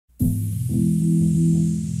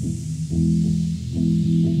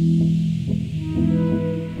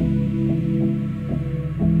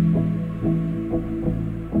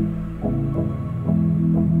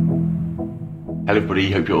Hello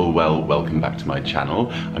everybody, hope you're all well. Welcome back to my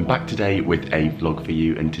channel. I'm back today with a vlog for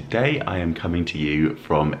you, and today I am coming to you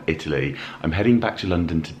from Italy. I'm heading back to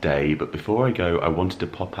London today, but before I go I wanted to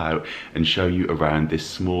pop out and show you around this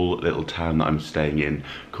small little town that I'm staying in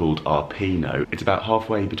called Arpino. It's about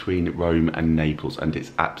halfway between Rome and Naples and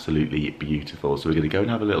it's absolutely beautiful. So we're going to go and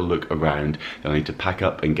have a little look around. Then I need to pack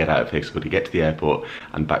up and get out of here because I've got to get to the airport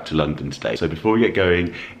and back to London today. So before we get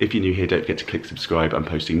going, if you're new here, don't forget to click subscribe. I'm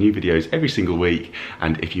posting new videos every single week,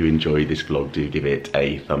 and if you enjoy this vlog, do give it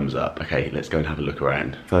a thumbs up. Okay, let's go and have a look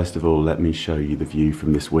around. First of all, let me show you the view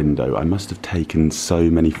from this window. I must have taken so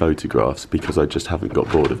many photographs because I just haven't got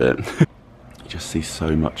bored of it. You just see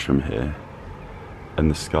so much from here, and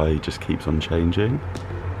the sky just keeps on changing.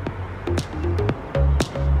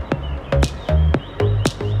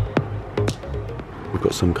 We've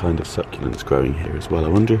got some kind of succulents growing here as well. I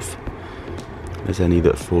wonder if there's any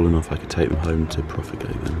that have fallen off. I could take them home to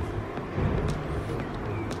propagate them.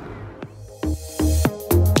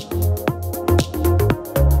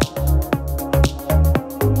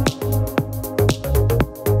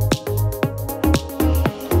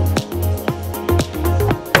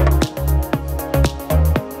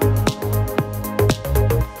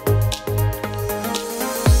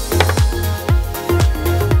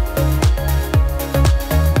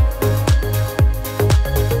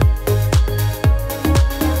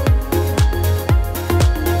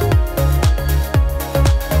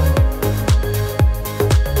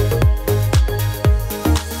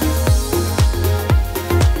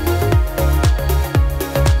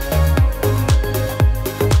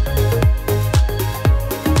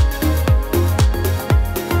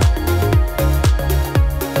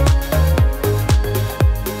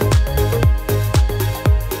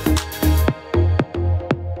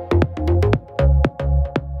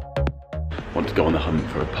 To go on the hunt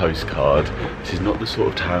for a postcard. This is not the sort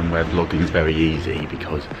of town where vlogging is very easy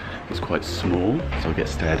because it's quite small, so I get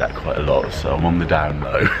stared at quite a lot, so I'm on the down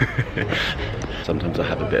low. Sometimes I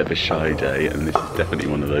have a bit of a shy day, and this is definitely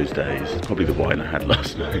one of those days. It's probably the wine I had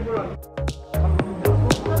last night.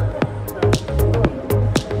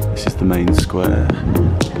 This is the main square.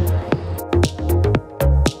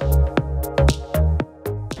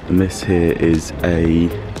 And this here is a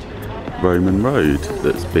Roman road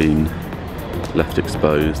that's been left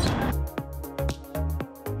exposed.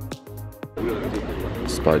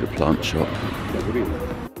 Spider plant shop.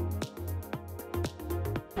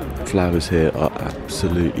 Flowers here are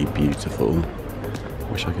absolutely beautiful.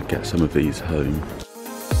 Wish I could get some of these home.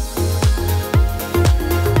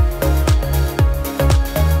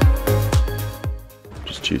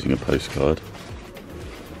 Just choosing a postcard.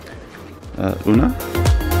 Una?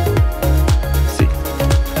 Si.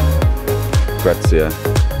 Grazie.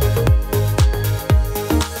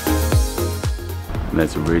 And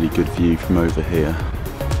there's a really good view from over here.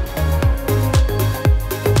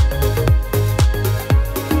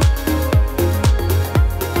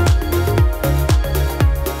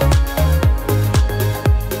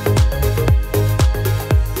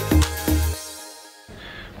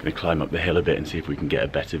 I'm going to climb up the hill a bit and see if we can get a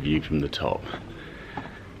better view from the top.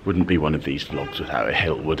 Wouldn't be one of these vlogs without a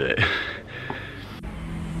hill, would it?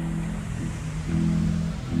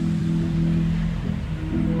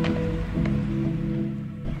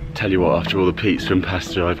 Tell you what, after all the pizza and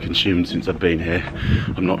pasta I've consumed since I've been here,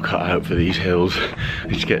 I'm not cut out for these hills. I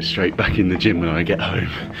need to get straight back in the gym when I get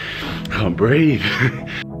home. I can't breathe.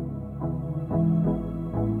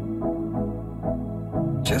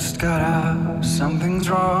 Just got up, something's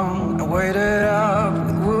wrong. I waited up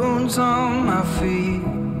with wounds on my feet.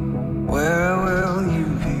 Where will you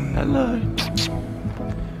be? Hello.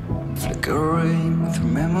 Flickering through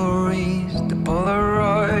memories, the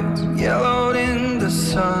Polaroids yellowed in the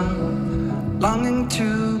sun, longing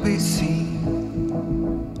to be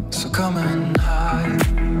seen. So come and hide,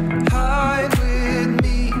 hide with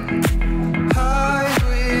me, hide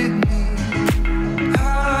with me,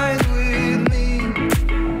 hide with me.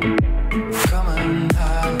 Come and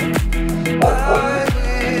hide, hide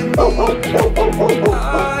with me,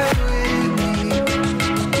 hide with me,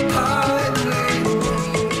 hide with me.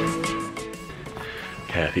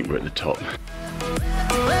 Okay, I think we're at the top.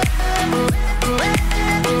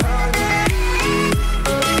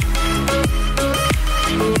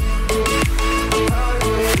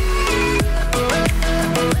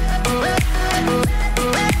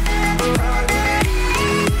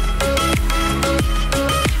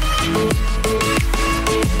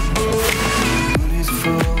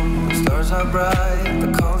 Bright,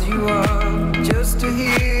 I called you up just to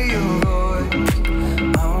hear your voice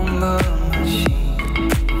on the machine.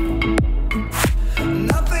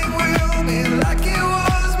 Nothing will be like it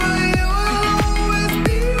was when you were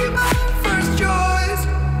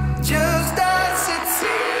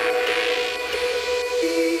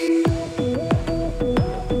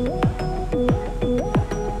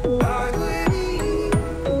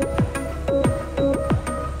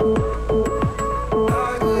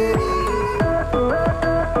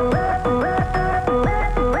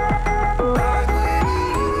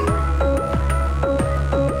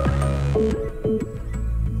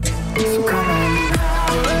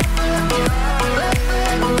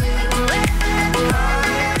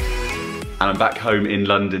and I'm back home in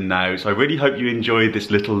London now, so I really hope you enjoyed this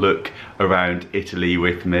little look around Italy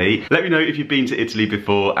with me. Let me know if you've been to Italy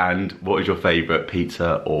before and what is your favourite,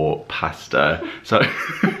 pizza or pasta. So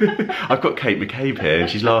I've got Kate McCabe here and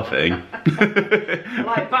she's laughing.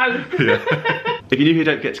 Like both. Yeah. If you're new here,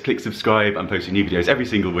 don't forget to click subscribe. I'm posting new videos every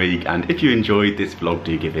single week, and if you enjoyed this vlog,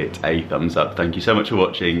 do give it a thumbs up. Thank you so much for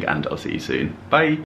watching, and I'll see you soon. Bye.